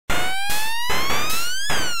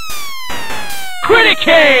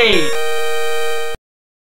Criticade!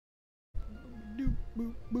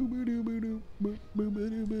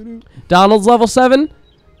 Donald's level 7,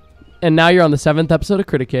 and now you're on the 7th episode of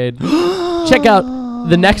Criticade. Check out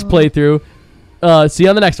the next playthrough. See you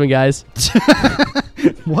on the next one, guys.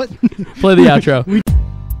 What? Play the outro.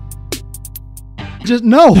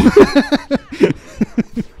 No.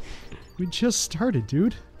 We just started,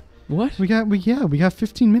 dude. What? We got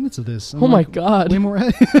 15 minutes of this. Oh my god. Way more. I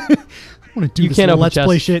want to do You this can't open let's chest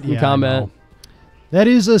play shit. in Yeah, combat. That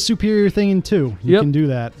is a superior thing in 2. You Yep. can do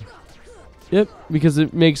that. Yep, because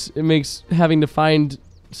it makes having to find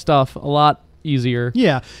stuff a lot easier.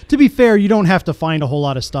 Yeah. To be fair, you don't have to find a whole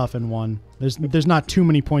lot of stuff in 1. There's not too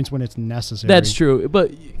many points when it's necessary. That's true,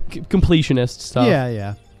 but completionist stuff. Yeah,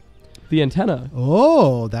 yeah. The antenna.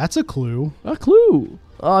 Oh, that's a clue. A clue.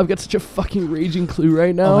 Oh, I've got such a fucking raging clue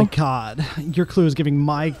right now. Oh my god. Your clue is giving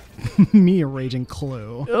me a raging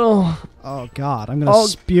clue. Oh, Oh god, I'm gonna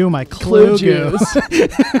spew my clue clue goo.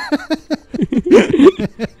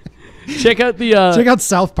 Check out the Check out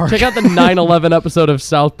South Park. check out the 9/11 episode of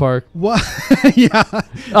South Park. What? Yeah.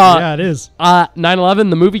 Yeah, it is. 9/11,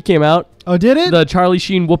 the movie came out. Oh, did it? The Charlie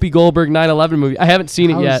Sheen, Whoopi Goldberg 9/11 movie. I haven't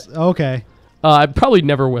seen it yet. Okay. I probably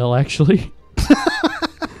never will, actually.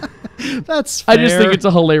 That's fair. I just think it's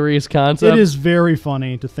a hilarious concept. It is very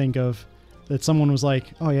funny to think of that someone was like,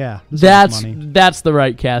 "Oh yeah, this makes money." That's the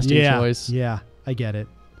right casting Yeah, choice. yeah, I get it.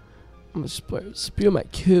 I'm gonna spew my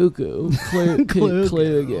cuckoo.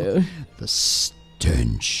 Clue. The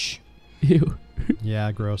stench. Ew.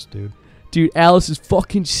 Yeah, gross, dude. Dude, Alice's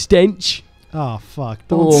fucking stench. Oh fuck!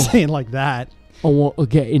 Don't say it like that. I want to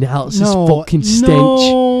get in Alice's No, fucking stench.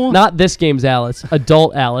 no. Not this game's Alice.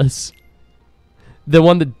 Adult Alice. The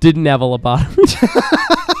one that didn't have a lobotomy.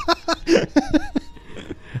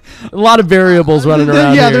 A lot of variables running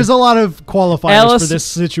around Yeah, here. there's a lot of qualifiers for this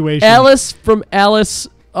situation. Alice from Alice,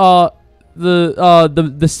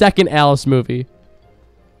 the second Alice movie.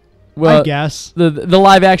 Well, I guess. the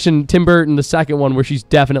live action Tim Burton, the second one where she's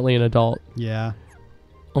definitely an adult. Yeah.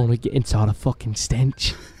 I want to get inside a fucking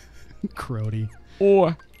stench. Crody.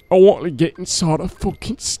 Or I want to get inside a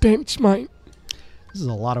fucking stench, mate. This is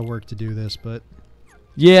a lot of work to do this, but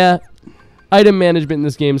Yeah, item management in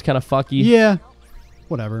this game is kind of fucky. yeah,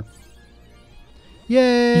 whatever.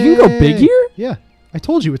 Yay! You can go big here? Yeah, I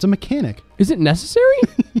told you it's a mechanic Is it necessary?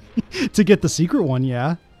 to get the secret one.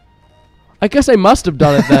 Yeah, I guess I must have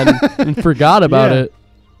done it then and forgot about Yeah. it.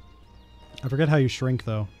 I forget how you shrink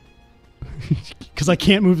though, because I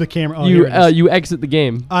can't move the camera. Oh, here it is. You exit the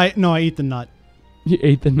game. I eat the nut. You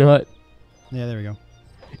ate the nut. Yeah, there we go.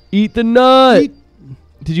 Eat the nut. Eat.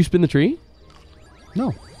 Did you spin the tree?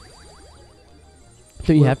 No,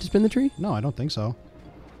 Don't you have to spin the tree? no, I don't think so.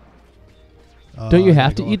 Don't you I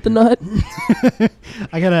have gotta to go eat up the here. nut?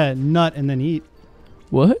 I gotta nut and then eat.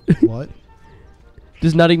 What? What?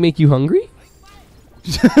 Does nutting make you hungry?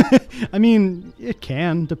 I mean, it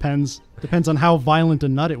can. Depends on how violent a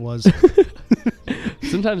nut it was.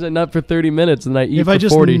 Sometimes I nut for 30 minutes and I eat If for I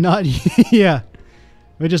just 40. nut, yeah.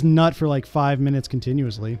 If I just nut for like 5 minutes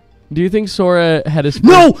continuously. Do you think Sora had his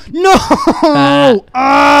No! first, No!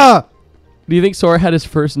 Ah! Do you think Sora had his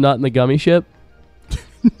first nut in the gummy ship?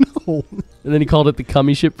 No. And then he called it the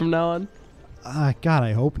cummy ship from now on? God,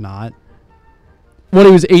 I hope not. When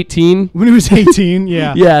he was 18? When he was 18,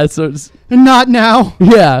 yeah. Yeah, so it's... And not now.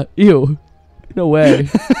 Yeah, ew. No way.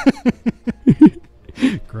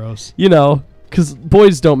 Gross. You know, because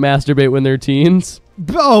boys don't masturbate when they're teens.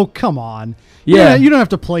 Oh, come on. Yeah. You don't have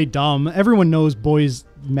to play dumb. Everyone knows boys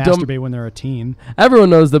masturbate when they're a teen. Everyone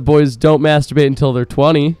knows that boys don't masturbate until they're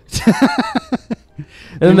 20.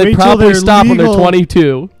 And then they wait till probably they're stop when they're legal.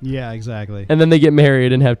 22. Yeah, exactly. And then they get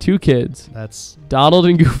married and have 2 kids. That's Donald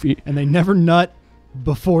and Goofy. and they never nut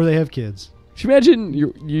before they have kids. Should you imagine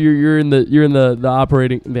you're in the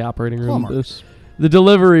operating room, Hallmarks. the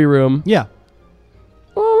delivery room. Yeah.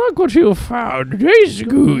 Oh, look what you found, Daisy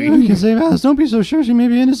You can say, Alice, don't be so sure she may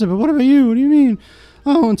be innocent, but what about you? What do you mean?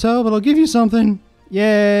 I won't tell, but I'll give you something.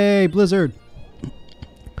 Yay, Blizzard.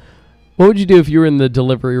 What would you do if you were in the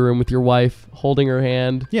delivery room with your wife, holding her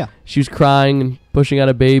hand? Yeah. She was crying and pushing out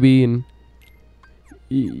a baby, and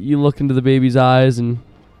you look into the baby's eyes, and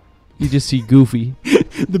you just see Goofy.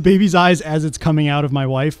 The baby's eyes as it's coming out of my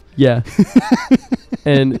wife. Yeah.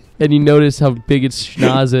 and you notice how big its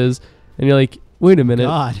schnoz is, and you're like, wait a minute.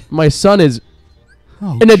 God. My son is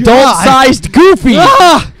Oh, an adult-sized Goofy.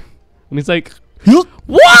 Ah! And he's like, Huh?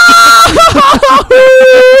 "Whoa!"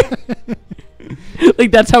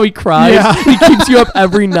 Like, that's how he cries. Yeah. He keeps you up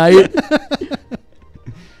every night.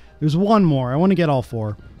 There's one more. I want to get all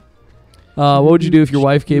 4. What would you do if your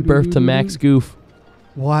wife gave birth to Max Goof?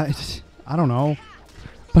 What? I don't know.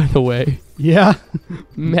 By the way, Yeah.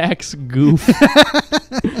 Max Goof.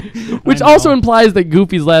 Which also implies that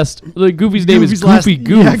Goofy's name is Goofy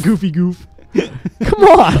Goof. Yeah, Goofy Goof. Come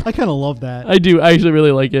on. I kind of love that. I do. I actually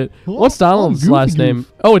really like it. Oh, What's Donald's Goofy last Goof. name?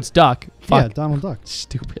 Oh, it's Duck. Yeah, Fuck. Donald Duck.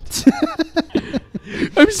 Stupid.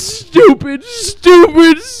 I'm stupid.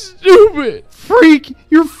 Freak!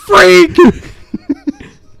 You're freak!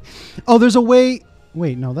 Oh, there's a way.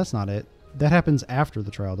 Wait, no, that's not it. That happens after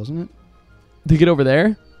the trial, doesn't it? To get over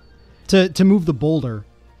there? To move the boulder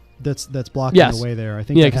that's blocking Yes. the way there. I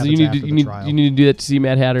think Yeah, that because happens you after need to the trial. you need to do that to see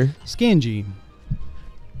Mad Hatter. Scangy.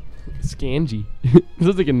 Scangy.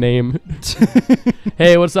 Sounds like a name.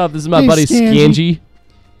 Hey, what's up? This is my Hey, buddy Scangy. Scangy.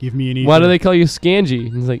 Give me an ether. Why do they call you Scangy?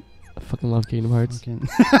 And he's like, I fucking love Kingdom Hearts. Fucking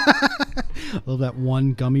I love that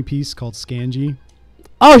one gummy piece called Scangy.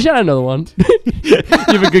 Oh, shit, another one. You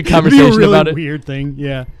have a good It'd be conversation a really about it. weird thing,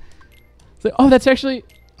 yeah. It's like, oh, that's actually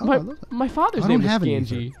Oh, I love that. my father's I name don't was have an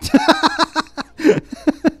Scangy.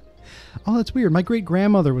 Oh, that's weird. My great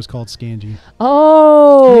grandmother was called Scangy.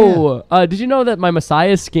 Oh, did you know that my Messiah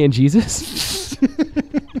is Scan Jesus?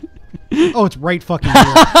 Oh, it's right fucking here.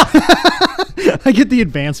 I get the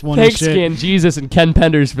advanced one. Thanks, and shit. Scan Jesus and Ken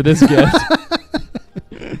Penders for this gift.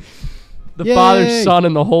 The Yay. Father, Son,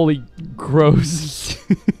 and the Holy Gross.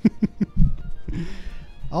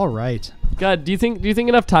 All right. God, do you think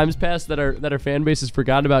enough times passed that our fan base has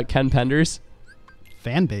forgotten about Ken Penders?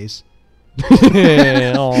 Fan base.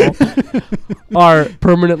 Aw. Our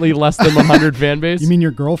permanently less than 100 fan base. You mean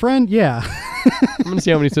your girlfriend? Yeah. I'm gonna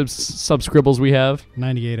see how many subscribbles we have.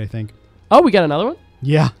 98, I think. Oh, we got another one.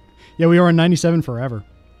 Yeah. Yeah, we were on 97 forever.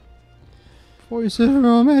 For you sit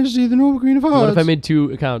Her Majesty, the Noble Queen of Hearts. What if I made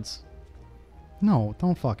 2 accounts? No,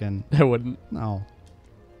 don't fucking. I wouldn't. No.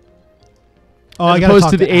 Oh, As I gotta opposed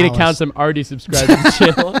talk to the 8 Alice. accounts I'm already subscribed to the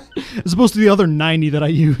channel. As opposed to the other 90 that I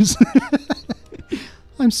use.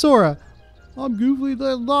 I'm Sora. I'm Goofy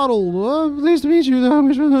Donald. Pleased to meet you.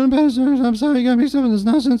 I'm sorry you got mixed up in this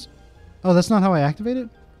nonsense. Oh, that's not how I activate it?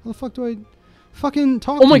 How the fuck do I fucking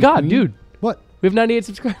talk Oh my to you, god, Queen? dude. What? We have 98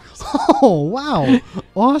 subscribers. Oh, wow.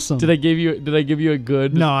 Awesome. Did I give you a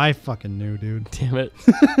good? No, I fucking knew, dude. Damn it.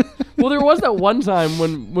 Well, there was that one time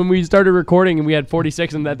when we started recording and we had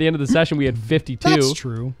 46, and at the end of the session we had 52. That's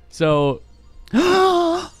true. So.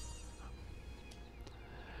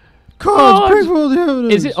 Cards, prequel, the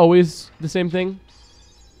evidence. Is it always the same thing?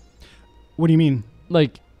 What do you mean?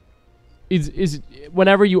 Like, is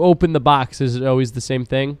whenever you open the box, is it always the same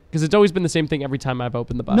thing? Because it's always been the same thing every time I've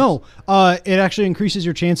opened the box. No, it actually increases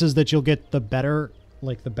your chances that you'll get the better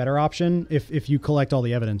option if you collect all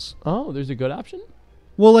the evidence. Oh, there's a good option?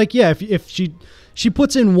 Well, like, yeah, if she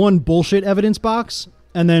puts in one bullshit evidence box,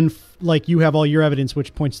 and then like you have all your evidence,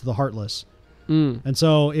 which points to the Heartless. And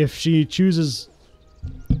so if she chooses,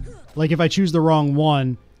 like, if I choose the wrong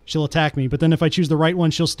one, she'll attack me. But then if I choose the right one,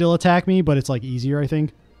 she'll still attack me, but it's like easier, I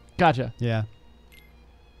think. Gotcha. Yeah.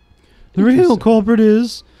 The real culprit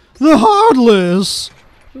is the Heartless.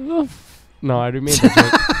 No, I didn't mean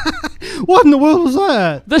that joke. What in the world was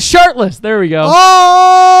that? The Shirtless. There we go.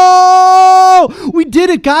 Oh! We did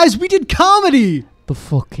it, guys. We did comedy. The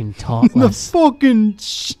fucking The Taughtless. fucking...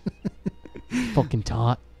 Fucking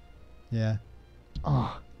Taut. Yeah.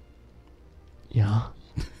 Oh. Yeah.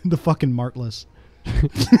 The fucking Martless.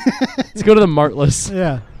 Let's go to the Martless.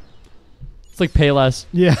 Yeah. It's like Payless,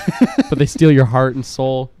 Yeah. but they steal your heart and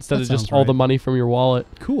soul instead That of just sounds all right. the money from your wallet.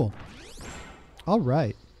 Cool. All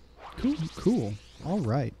right. Cool. All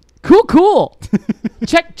right. Cool.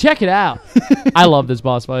 Check it out. I love this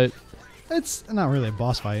boss fight. It's not really a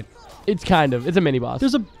boss fight. It's a mini boss.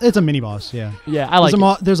 It's a mini boss, yeah. Yeah, I like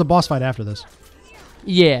it. There's a boss fight after this.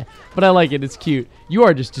 Yeah, but I like it. It's cute. You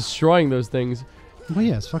are just destroying those things. Well,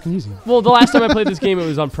 yeah, it's fucking easy. Well, the last time I played this game, it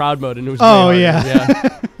was on proud mode, and it was Oh, way yeah.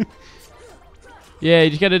 harder. Yeah, you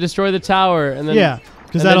just got to destroy the tower, and then Yeah,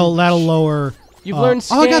 because and that'll then lower... You've learned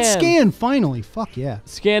Oh, I got Scan. scan, finally. Fuck yeah.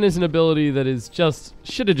 Scan is an ability that is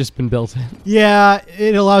should have just been built in. Yeah,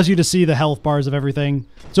 it allows you to see the health bars of everything.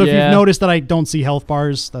 So if Yeah. you've noticed that I don't see health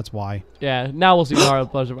bars, that's why. Yeah, now we'll see the hard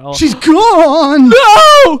pleasure. Oh. She's gone!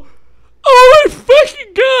 No! Oh my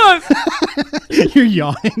fucking god! You're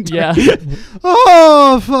yawning. Yeah,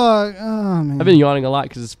 Oh, fuck. Oh, man. I've been yawning a lot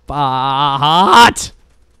because it's hot.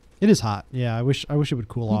 It is hot. Yeah, I wish it would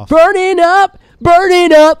cool off. Burning up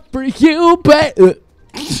for you,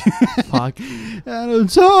 Fuck. And I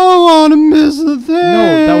don't want to miss the thing.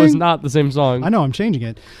 No, that was not the same song. I know, I'm changing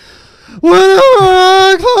it. Whenever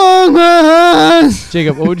I close my eyes.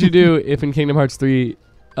 Jacob, what would you do if in Kingdom Hearts 3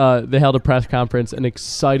 they held a press conference and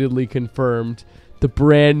excitedly confirmed the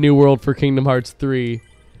brand new world for Kingdom Hearts 3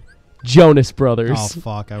 Jonas Brothers. Oh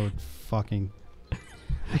fuck! I would fucking.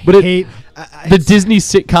 But hate the Disney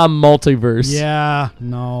sitcom multiverse. Yeah.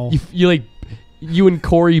 No. You like you and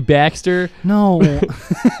Corey Baxter. No.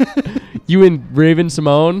 You and Raven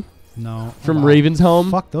Simone. No. From Raven's Home.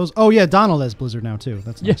 Fuck those. Oh yeah, Donald has Blizzard now too.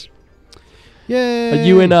 That's nice. Yeah. Yay.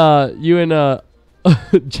 You and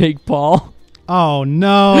Jake Paul. Oh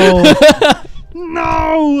no.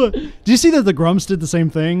 No. Do you see that the Grumps did the same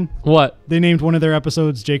thing? What? They named one of their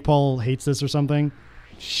episodes "Jake Paul Hates This" or something.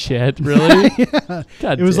 Shit, really? Yeah.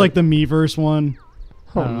 God it was damn. like the Meverse one.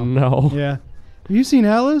 Oh no. Yeah. Have you seen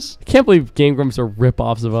Alice? I can't believe Game Grumps are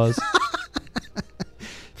rip-offs of us.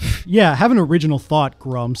 Yeah, have an original thought,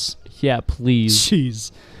 Grumps. Yeah, please.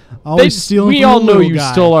 Jeez. Always stealing We from all the know little you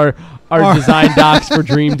guy. stole our design docs for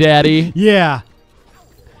Dream Daddy. Yeah.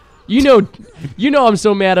 You know I'm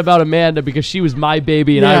so mad about Amanda because she was my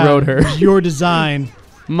baby and I wrote her. Your design.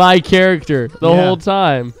 My character the whole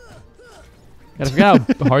time. God, I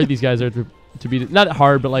forgot how hard these guys are to be. Not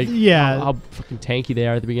hard, but like how fucking tanky they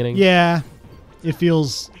are at the beginning. Yeah. It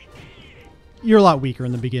feels... You're a lot weaker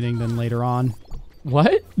in the beginning than later on.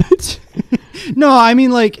 What? No, I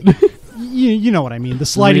mean like... you know what I mean. The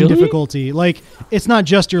sliding Really? difficulty. Like, it's not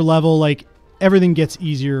just your level. Like, everything gets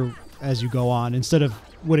easier as you go on instead of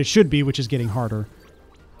what it should be, which is getting harder.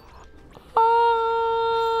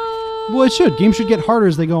 Well, it should. Games should get harder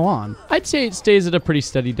as they go on. I'd say it stays at a pretty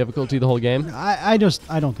steady difficulty the whole game. I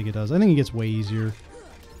don't think it does. I think it gets way easier.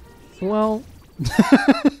 Well,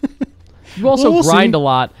 you also we'll grind see. a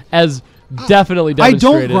lot, as definitely I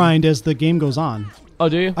demonstrated. don't grind as the game goes on. Oh,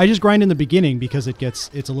 do you? I just grind in the beginning because it's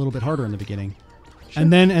a little bit harder in the beginning, sure.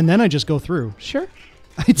 and then I just go through. Sure.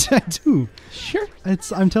 I do. Sure.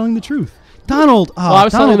 I'm telling the truth. Donald. Well, I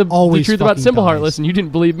was Donald telling the truth about Simple Heartless, and you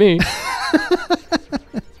didn't believe me.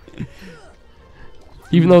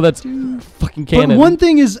 Even though that's fucking canon.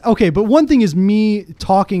 But one thing is me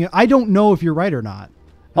talking. I don't know if you're right or not.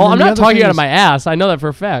 Oh, I'm not talking out of my ass. I know that for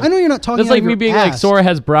a fact. I know you're not talking. That's out like of me your being ass. like Sora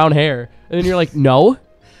has brown hair, and then you're like, no.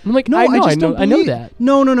 I'm like, No, I I know that.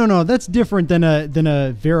 No. That's different than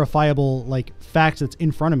a verifiable like fact that's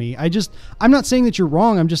in front of me. I'm not saying that you're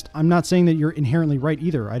wrong. I'm not saying that you're inherently right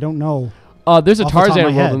either. I don't know. There's a off the top of Tarzan my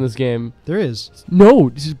world head. in this game. There is. No,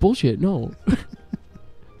 this is bullshit. No.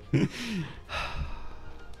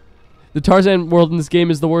 The Tarzan world in this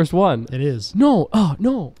game is the worst one. It is. No. Oh,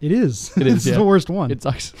 no. It is. It is, It's yeah. the worst one. It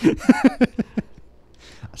sucks.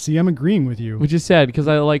 See, I'm agreeing with you. Which is sad because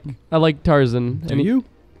I like Tarzan. Do you?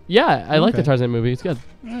 Yeah, I like the Okay. Tarzan movie. It's good.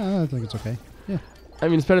 I think it's okay. Yeah. I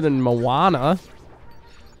mean, it's better than Moana.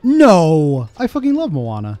 No, I fucking love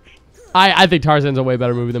Moana. I think Tarzan's a way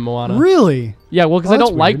better movie than Moana. Really? Yeah, well, because Oh, I that's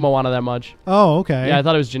don't like weird. Moana that much. Oh, okay. Yeah, I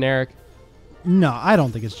thought it was generic. No, I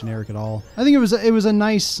don't think it's generic at all. I think it was a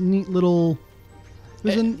nice, neat little. It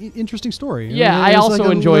was an interesting story. Yeah, It I was also like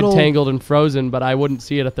a enjoyed little- Tangled and Frozen, but I wouldn't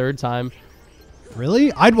see it a third time.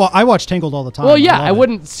 Really? I watch Tangled all the time. Well, yeah, I love it.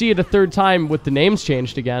 wouldn't see it a third time with the names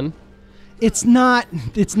changed again. It's not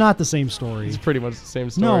the same story. It's pretty much the same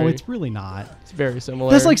story. No, it's really not. It's very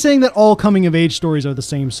similar. That's like saying that all coming of age stories are the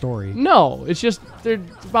same story. No, it's just they're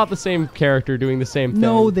about the same character doing the same thing.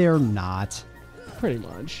 No, they're not. Pretty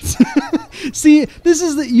much. See, this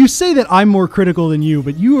is you say that I'm more critical than you,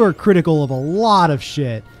 but you are critical of a lot of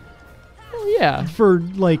shit. Well, yeah. For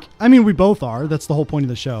like, I mean, we both are. That's the whole point of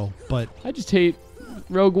the show. But I just hate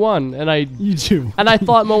Rogue One, and you do. I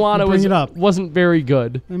thought Moana Bring it up. wasn't very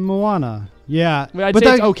good. And Moana, yeah. I mean, I'd but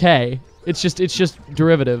say it's okay. It's just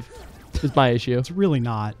derivative. Is my issue. It's really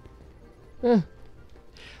not. Eh.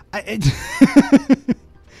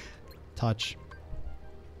 Touch.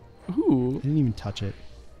 Ooh, I didn't even touch it.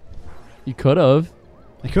 you could have.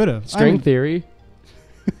 I could have. String theory.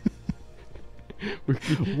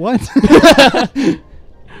 What?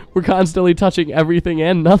 We're constantly touching everything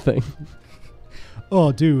and nothing.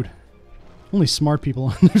 Oh, dude. Only smart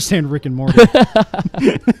people understand Rick and Morty.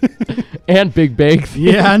 And Big Bang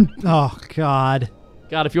Theory. Yeah. Oh, God.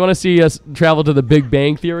 God, if you want to see us travel to the Big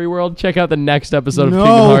Bang Theory world, check out the next episode of No.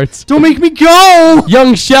 Kingdom Hearts. Don't make me go!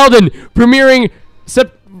 Young Sheldon premiering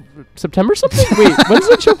September something? Wait, when does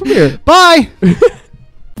that show premiere? Bye!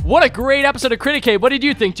 What a great episode of Criticade. What did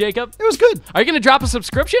you think, Jacob? It was good. Are you going to drop a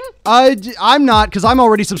subscription? I'm not, because I'm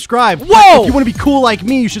already subscribed. Whoa! If you want to be cool like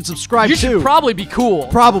me, you should subscribe You too. should probably be cool.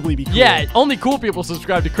 Probably be cool. Yeah, only cool people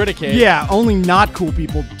subscribe to Criticade. Yeah, only not cool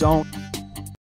people don't.